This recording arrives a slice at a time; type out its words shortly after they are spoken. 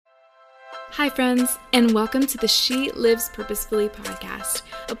Hi, friends, and welcome to the She Lives Purposefully podcast,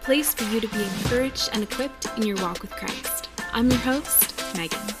 a place for you to be encouraged and equipped in your walk with Christ. I'm your host,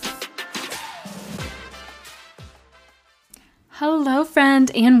 Megan. Hello, friend,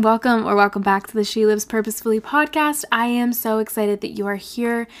 and welcome back to the She Lives Purposefully podcast. I am so excited that you are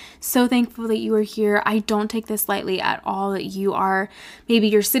here, so thankful that you are here. I don't take this lightly at all that you are, maybe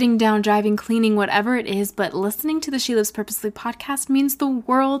you're sitting down, driving, cleaning, whatever it is, but listening to the She Lives Purposefully podcast means the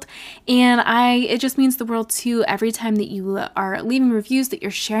world, and it just means the world too every time that you are leaving reviews, that you're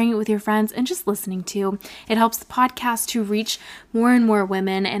sharing it with your friends, and just listening to. It helps the podcast to reach more and more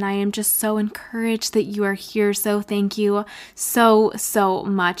women, and I am just so encouraged that you are here, so thank you so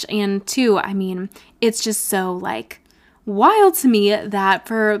much. And two, it's just so wild to me that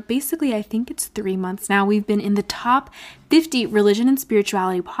for basically, I think it's 3 months now, we've been in the top 50 religion and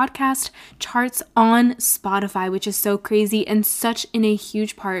spirituality podcast charts on Spotify, which is so crazy and such a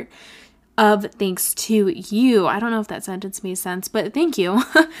huge part of thanks to you. I don't know if that sentence made sense, but thank you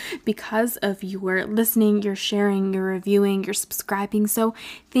because of your listening, your sharing, your reviewing, your subscribing. So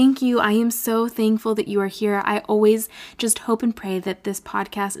thank you. I am so thankful that you are here. I always just hope and pray that this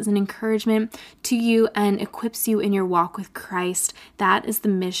podcast is an encouragement to you and equips you in your walk with Christ. That is the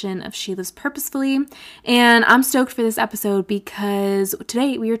mission of She Lives Purposefully. And I'm stoked for this episode because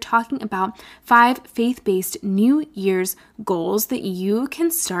today we are talking about 5 faith-based New Year's goals that you can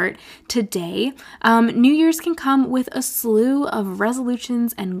start today. New Year's can come with a slew of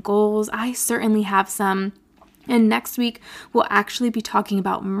resolutions and goals. I certainly have some. And next week, we'll actually be talking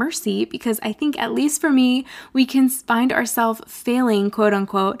about mercy because I think, at least for me, we can find ourselves failing, quote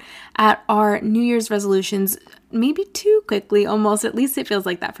unquote, at our New Year's resolutions maybe too quickly, almost. At least it feels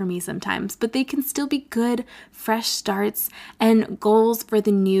like that for me sometimes. But they can still be good, fresh starts and goals for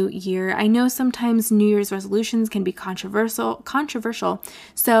the new year. I know sometimes New Year's resolutions can be controversial.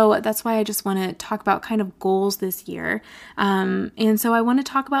 So that's why I just want to talk about kind of goals this year. And so I want to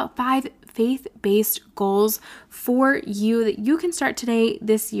talk about 5 faith-based goals for you that you can start today,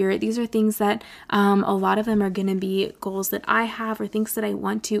 this year. These are things that a lot of them are going to be goals that I have or things that I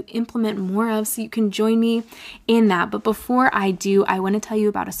want to implement more of, so you can join me in that. But before I do, I want to tell you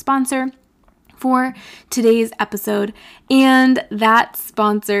about a sponsor for today's episode, and that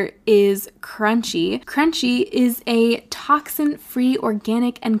sponsor is Crunchi. Crunchi is a toxin-free,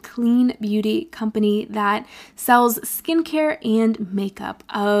 organic, and clean beauty company that sells skincare and makeup,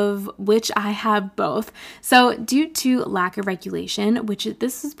 of which I have both. So due to lack of regulation, which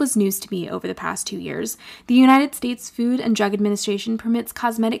was news to me over the past 2 years, the United States Food and Drug Administration permits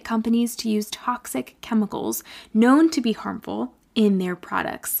cosmetic companies to use toxic chemicals known to be harmful in their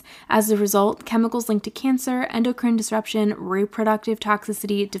products. As a result, chemicals linked to cancer, endocrine disruption, reproductive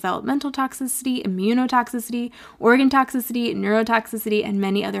toxicity, developmental toxicity, immunotoxicity, organ toxicity, neurotoxicity, and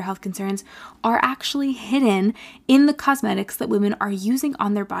many other health concerns are actually hidden in the cosmetics that women are using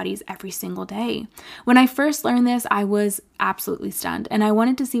on their bodies every single day. When I first learned this, I was absolutely stunned, and I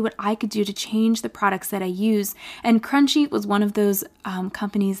wanted to see what I could do to change the products that I use, and Crunchi was one of those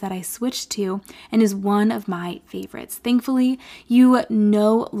companies that I switched to and is one of my favorites. Thankfully, you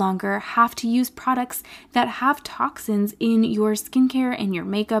no longer have to use products that have toxins in your skincare and your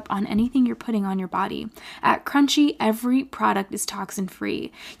makeup, on anything you're putting on your body. At Crunchi, every product is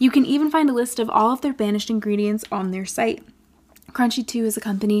toxin-free. You can even find a list of all of their banished ingredients on their site. Crunchi, too, is a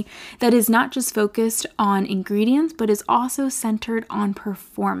company that is not just focused on ingredients, but is also centered on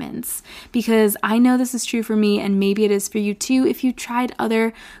performance. Because I know this is true for me, and maybe it is for you too. If you tried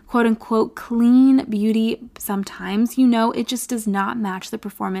other quote-unquote clean beauty, sometimes it just does not match the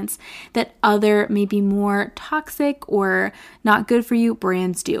performance that other, maybe more toxic or not good for you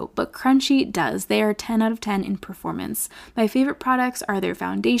brands do. But Crunchi does. They are 10 out of 10 in performance. My favorite products are their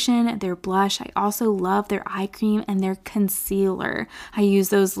foundation, their blush. I also love their eye cream and their concealer. I use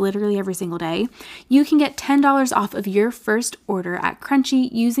those literally every single day. You can get $10 off of your first order at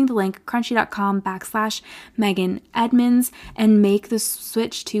Crunchi using the link crunchi.com/Megan Edmonds and make the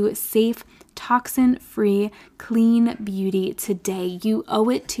switch to safe, toxin-free, clean beauty today. You owe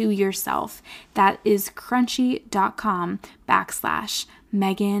it to yourself. That is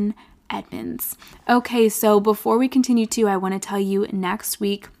crunchi.com/Megan Edmonds. Okay, so before we continue I want to tell you next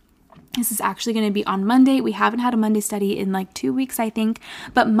week, this is actually going to be on Monday. We haven't had a Monday study in 2 weeks, I think.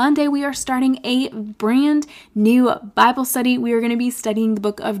 But Monday, we are starting a brand new Bible study. We are going to be studying the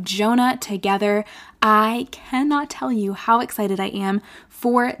book of Jonah together. I cannot tell you how excited I am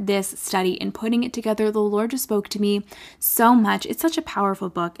for this study and putting it together. The Lord just spoke to me so much. It's such a powerful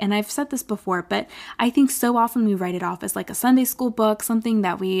book, and I've said this before, but I think so often we write it off as like a Sunday school book, something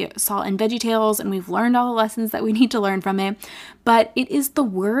that we saw in VeggieTales and we've learned all the lessons that we need to learn from it. But it is the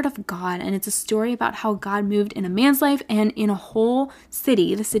Word of God, and it's a story about how God moved in a man's life and in a whole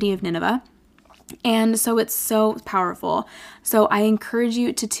city, the city of Nineveh. And so it's so powerful. So I encourage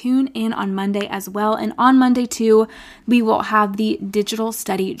you to tune in on Monday as well. And on Monday too, we will have the digital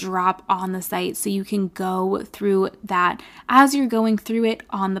study drop on the site. So you can go through that as you're going through it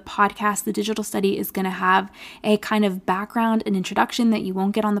on the podcast. The digital study is going to have a kind of background and introduction that you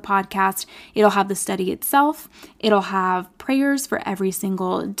won't get on the podcast. It'll have the study itself. It'll have prayers for every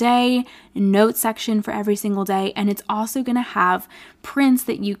single day, note section for every single day. And it's also going to have prints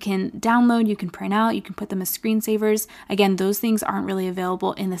that you can download, you can print out, you can put them as screensavers. Again, those things aren't really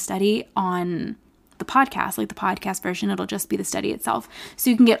available in the study on the podcast, like the podcast version. It'll just be the study itself. So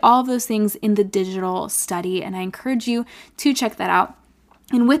you can get all of those things in the digital study, and I encourage you to check that out.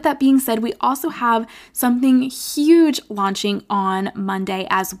 And with that being said, we also have something huge launching on Monday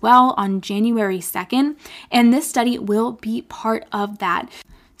as well, on January 2nd, and this study will be part of that.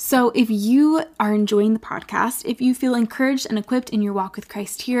 So if you are enjoying the podcast, if you feel encouraged and equipped in your walk with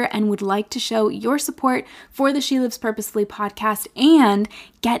Christ here and would like to show your support for the She Lives Purposefully podcast and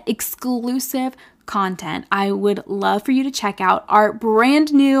get exclusive content, I would love for you to check out our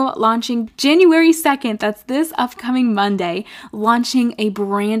brand new launching January 2nd. That's this upcoming Monday, launching a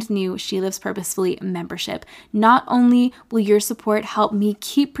brand new She Lives Purposefully membership. Not only will your support help me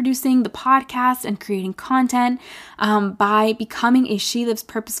keep producing the podcast and creating content by becoming a She Lives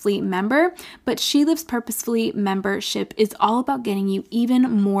Purposefully member, but She Lives Purposefully membership is all about getting you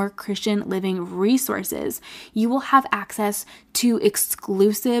even more Christian living resources. You will have access to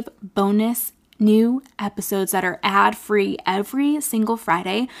exclusive bonus new episodes that are ad-free every single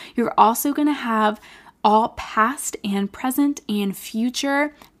Friday. You're also going to have all past and present and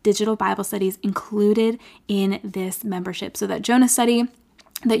future digital Bible studies included in this membership. So that Jonah study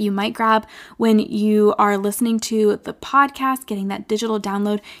that you might grab when you are listening to the podcast, getting that digital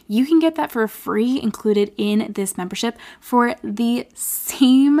download, you can get that for free included in this membership for the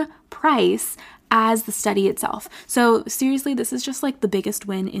same price as the study itself. So seriously, this is just like the biggest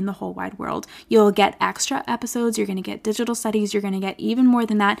win in the whole wide world. You'll get extra episodes, you're going to get digital studies, you're going to get even more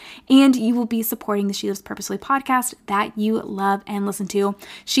than that, and you will be supporting the She Lives Purposefully podcast that you love and listen to.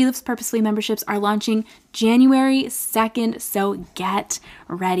 She Lives Purposefully memberships are launching January 2nd, so get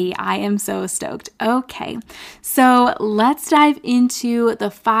ready. I am so stoked. Okay, so let's dive into the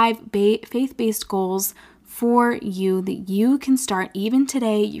 5 faith-based goals for you that you can start even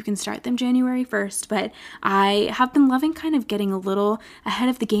today. You can start them January 1st, but I have been loving kind of getting a little ahead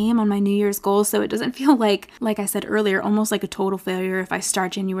of the game on my New Year's goals, so it doesn't feel like I said earlier, almost like a total failure if I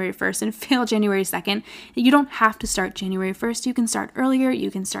start January 1st and fail January 2nd. You don't have to start January 1st. You can start earlier,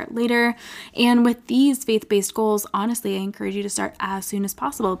 you can start later. And with these faith-based goals, honestly, I encourage you to start as soon as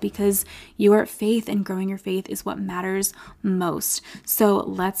possible because your faith and growing your faith is what matters most. So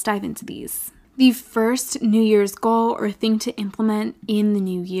let's dive into these. The first New Year's goal or thing to implement in the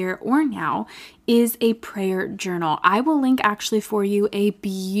new year or now is a prayer journal. I will link actually for you a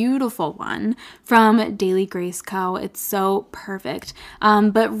beautiful one from Daily Grace Co. It's so perfect.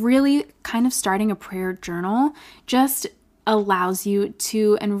 But really kind of starting a prayer journal just allows you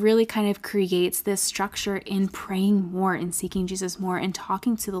to and really kind of creates this structure in praying more and seeking Jesus more and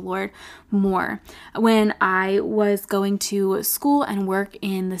talking to the Lord more. When I was going to school and work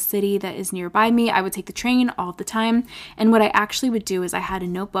in the city that is nearby me, I would take the train all the time. And what I actually would do is I had a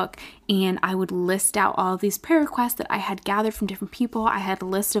notebook and I would list out all of these prayer requests that I had gathered from different people. I had a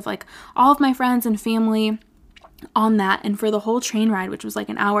list of like all of my friends and family on that, and for the whole train ride, which was like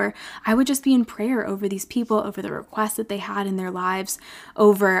an hour, I would just be in prayer over these people, over the requests that they had in their lives,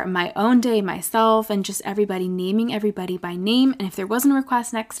 over my own day, myself, and just everybody, naming everybody by name, and if there wasn't a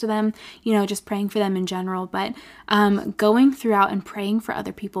request next to them, just praying for them in general, but going throughout and praying for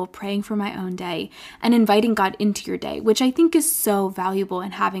other people, praying for my own day, and inviting God into your day, which I think is so valuable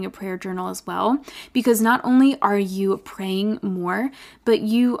in having a prayer journal as well, because not only are you praying more, but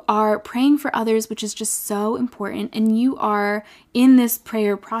you are praying for others, which is just so important. And you are in this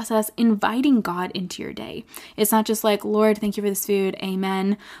prayer process inviting God into your day. It's not just like, Lord, thank you for this food,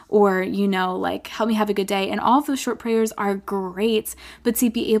 amen, or like help me have a good day. And all of those short prayers are great, but to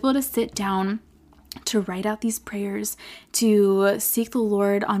be able to sit down to write out these prayers, to seek the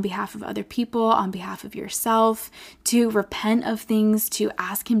Lord on behalf of other people, on behalf of yourself, to repent of things, to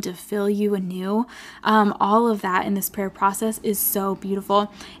ask Him to fill you anew. All of that in this prayer process is so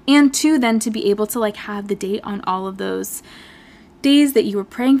beautiful. And then to be able to have the date on all of those days that you were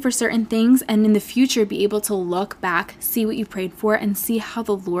praying for certain things, and in the future be able to look back, see what you prayed for, and see how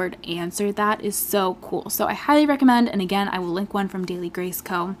the Lord answered. That is so cool. So I highly recommend, and again, I will link one from Daily Grace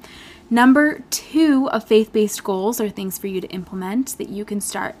Co. Number 2 of faith-based goals, or things for you to implement that you can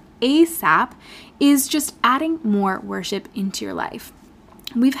start ASAP, is just adding more worship into your life.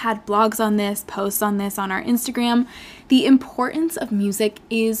 We've had blogs on this, posts on this on our Instagram. The importance of music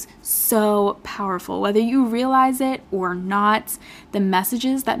is so powerful. Whether you realize it or not, the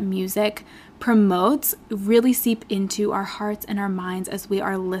messages that music promotes really seep into our hearts and our minds as we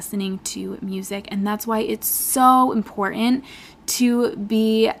are listening to music. And that's why it's so important to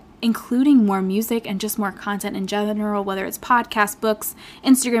be including more music and just more content in general, whether it's podcasts, books,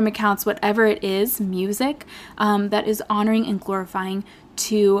 Instagram accounts, whatever it is, music that is honoring and glorifying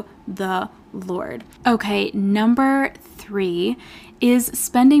to the Lord. Okay, number 3 is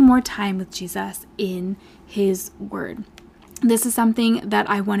spending more time with Jesus in His Word. This is something that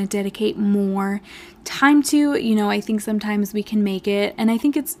I want to dedicate more time to. I think sometimes we can make it, and I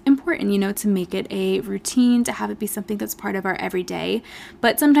think it's important, to make it a routine, to have it be something that's part of our everyday.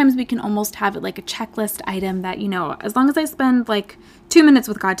 But sometimes we can almost have it like a checklist item that, as long as I spend like 2 minutes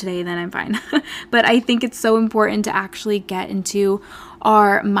with God today, then I'm fine. But I think it's so important to actually get into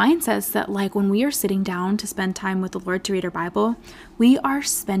our mindsets that, like, when we are sitting down to spend time with the Lord to read our Bible, we are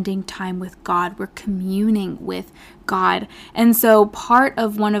spending time with God. We're communing with God. And so part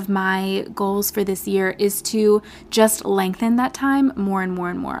of one of my goals for this year is to just lengthen that time more and more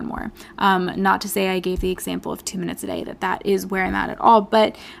and more and more. Not to say I gave the example of 2 minutes a day, that is where I'm at all,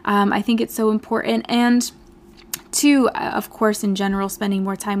 but I think it's so important. And 2, of course, in general, spending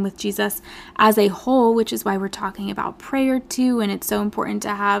more time with Jesus as a whole, which is why we're talking about prayer too. And it's so important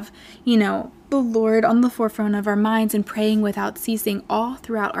to have, the Lord on the forefront of our minds and praying without ceasing all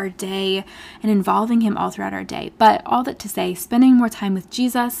throughout our day and involving Him all throughout our day. But all that to say, spending more time with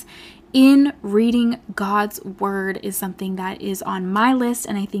Jesus in reading God's Word is something that is on my list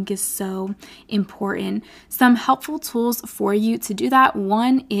and I think is so important. Some helpful tools for you to do that.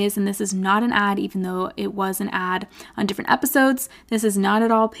 One is, and this is not an ad, even though it was an ad on different episodes, this is not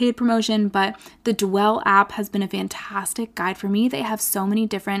at all paid promotion, but the Dwell app has been a fantastic guide for me. They have so many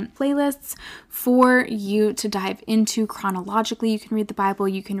different playlists for you to dive into chronologically. You can read the Bible,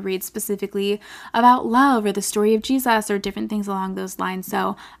 you can read specifically about love or the story of Jesus or different things along those lines.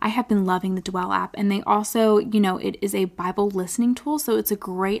 So I have been loving the Dwell app, and they also, it is a Bible listening tool, so it's a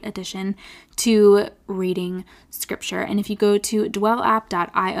great addition to reading scripture. And if you go to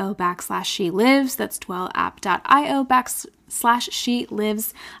dwellapp.io/she-lives, that's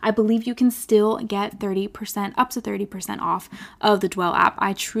dwellapp.io/she-lives, I believe you can still get 30%, up to 30% off of the Dwell app.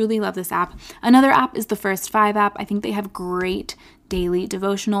 I truly love this app. Another app is the First 5 app. I think they have great daily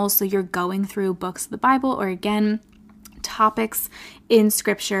devotionals, so you're going through books of the Bible or, again, topics in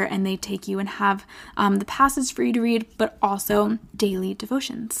scripture, and they take you and have the passage for you to read, but also daily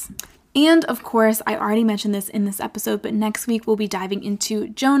devotions. And of course, I already mentioned this in this episode, but next week we'll be diving into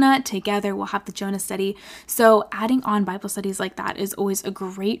Jonah together. We'll have the Jonah study. So adding on Bible studies like that is always a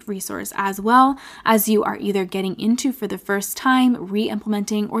great resource, as well as you are either getting into for the first time,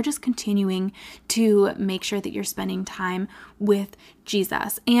 re-implementing, or just continuing to make sure that you're spending time with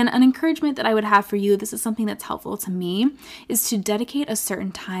Jesus. And an encouragement that I would have for you, this is something that's helpful to me, is to dedicate a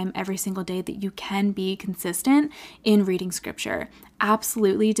certain time every single day that you can be consistent in reading scripture.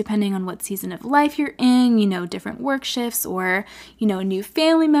 Absolutely, depending on what season of life you're in, different work shifts or, new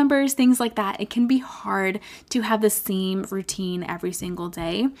family members, things like that. It can be hard to have the same routine every single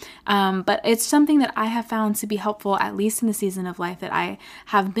day. But it's something that I have found to be helpful, at least in the season of life that I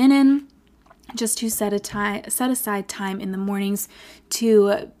have been in, just to set aside time in the mornings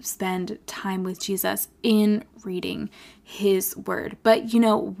to spend time with Jesus in reading His Word. But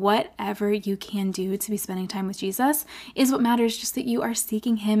whatever you can do to be spending time with Jesus is what matters, just that you are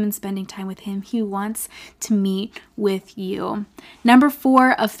seeking Him and spending time with Him. He wants to meet with you. Number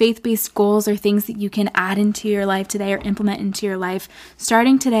 4 of faith-based goals are things that you can add into your life today or implement into your life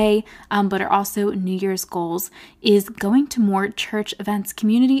starting today, but are also New Year's goals, is going to more church events.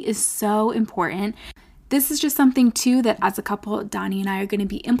 Community is so important. This is just something too that as a couple, Donnie and I are going to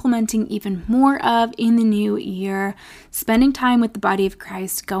be implementing even more of in the new year. Spending time with the body of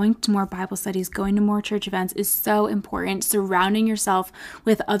Christ, going to more Bible studies, going to more church events is so important. Surrounding yourself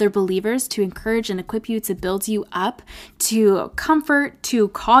with other believers to encourage and equip you, to build you up, to comfort, to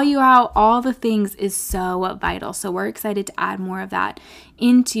call you out, all the things is so vital. So we're excited to add more of that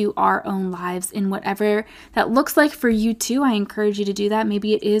into our own lives in whatever that looks like for you too. I encourage you to do that.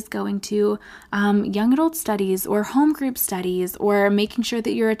 Maybe it is going to young adult adult studies or home group studies, or making sure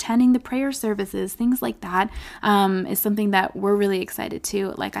that you're attending the prayer services, things like that, is something that we're really excited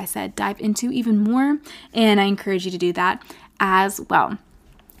to, like I said, dive into even more. And I encourage you to do that as well.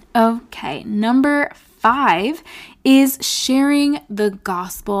 Okay, number 5 is sharing the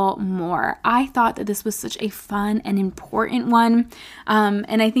gospel more. I thought that this was such a fun and important one.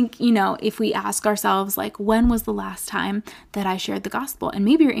 And I think, if we ask ourselves, like, when was the last time that I shared the gospel? And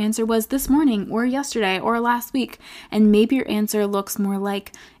maybe your answer was this morning or yesterday or last week. And maybe your answer looks more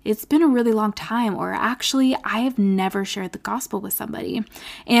like it's been a really long time, or actually I have never shared the gospel with somebody.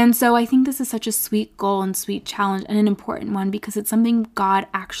 And so I think this is such a sweet goal and sweet challenge and an important one, because it's something God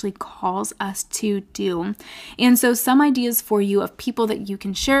actually calls us to do. And so some ideas for you of people that you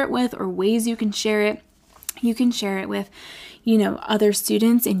can share it with, or ways you can share it. You can share it with, other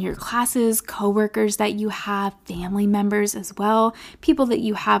students in your classes, coworkers that you have, family members as well, people that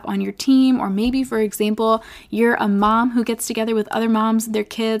you have on your team, or maybe, for example, you're a mom who gets together with other moms and their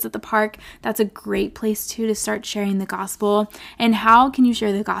kids at the park. That's a great place too to start sharing the gospel. And how can you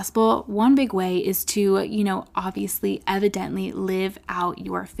share the gospel? One big way is to, obviously, evidently live out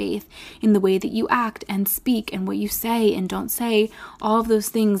your faith in the way that you act and speak and what you say and don't say, all of those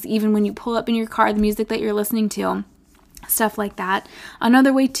things, even when you pull up in your car, the music that you're listening to. Stuff like that.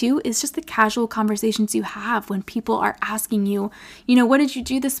 Another way too is just the casual conversations you have when people are asking you, what did you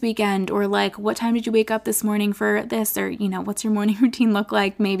do this weekend? Or like, what time did you wake up this morning for this? Or, what's your morning routine look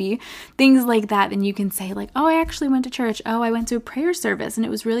like? Maybe things like that. And you can say like, oh, I actually went to church. Oh, I went to a prayer service and it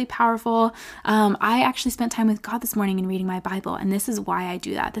was really powerful. I actually spent time with God this morning and reading my Bible. And this is why I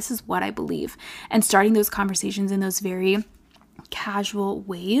do that. This is what I believe. And starting those conversations in those very casual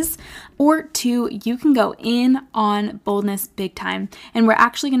ways. Or 2, you can go in on boldness big time. And we're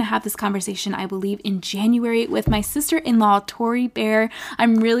actually going to have this conversation, I believe, in January with my sister-in-law, Tori Bear.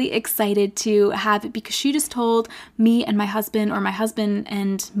 I'm really excited to have it because she just told me and my husband, or my husband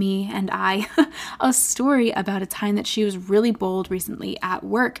and me and I, a story about a time that she was really bold recently at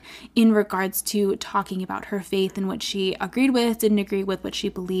work in regards to talking about her faith and what she agreed with, didn't agree with, what she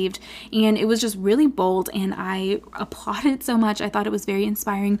believed. And it was just really bold, and I applauded it so much. I thought it was very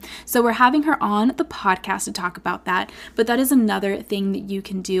inspiring. So we're having her on the podcast to talk about that. But that is another thing that you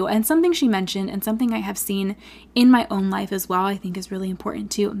can do, and something she mentioned, and something I have seen in my own life as well, I think is really important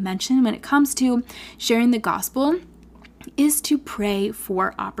to mention when it comes to sharing the gospel, is to pray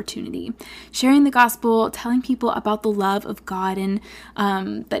for opportunity. Sharing the gospel, telling people about the love of God, and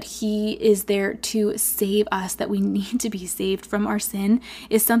that He is there to save us, that we need to be saved from our sin,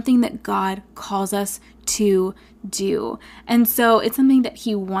 is something that God calls us to do. And so it's something that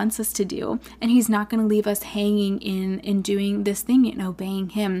He wants us to do, and He's not going to leave us hanging in doing this thing and obeying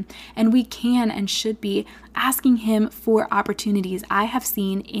Him. And we can and should be asking Him for opportunities. I have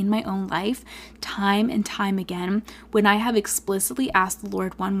seen in my own life time and time again, when I have explicitly asked the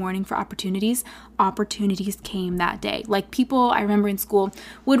Lord one morning for opportunities came that day. Like, people I remember in school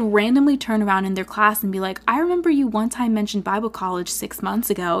would randomly turn around in their class and be like, I remember you one time mentioned Bible college 6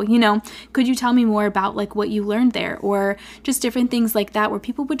 months ago, could you tell me more about like what you learned there? Or just different things like that, where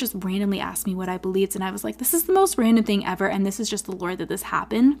people would just randomly ask me what I believed, and I was like, this is the most random thing ever, and this is just the Lord that this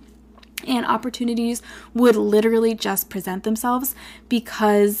happened. And opportunities would literally just present themselves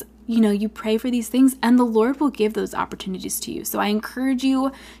because you pray for these things, and the Lord will give those opportunities to you. So I encourage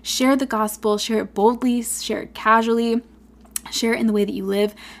you, share the gospel, share it boldly, share it casually, share it in the way that you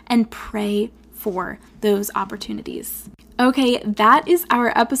live, and pray for those opportunities. Okay, that is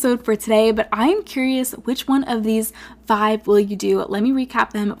our episode for today, but I'm curious, which one of these 5 will you do? Let me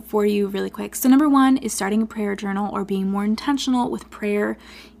recap them for you really quick. So number 1 is starting a prayer journal, or being more intentional with prayer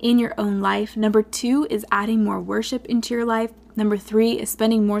in your own life. Number 2 is adding more worship into your life. Number 3 is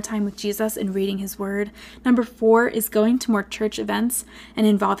spending more time with Jesus and reading His Word. Number 4 is going to more church events and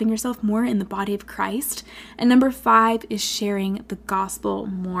involving yourself more in the body of Christ. And number 5 is sharing the gospel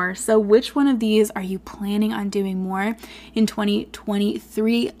more. So which one of these are you planning on doing more in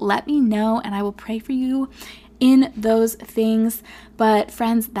 2023? Let me know, and I will pray for you in those things. But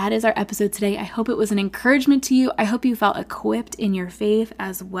friends, that is our episode today. I hope it was an encouragement to you. I hope you felt equipped in your faith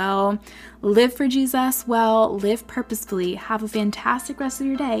as well. Live for Jesus well, live purposefully. Have a fantastic rest of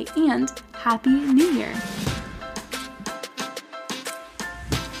your day, and Happy New Year.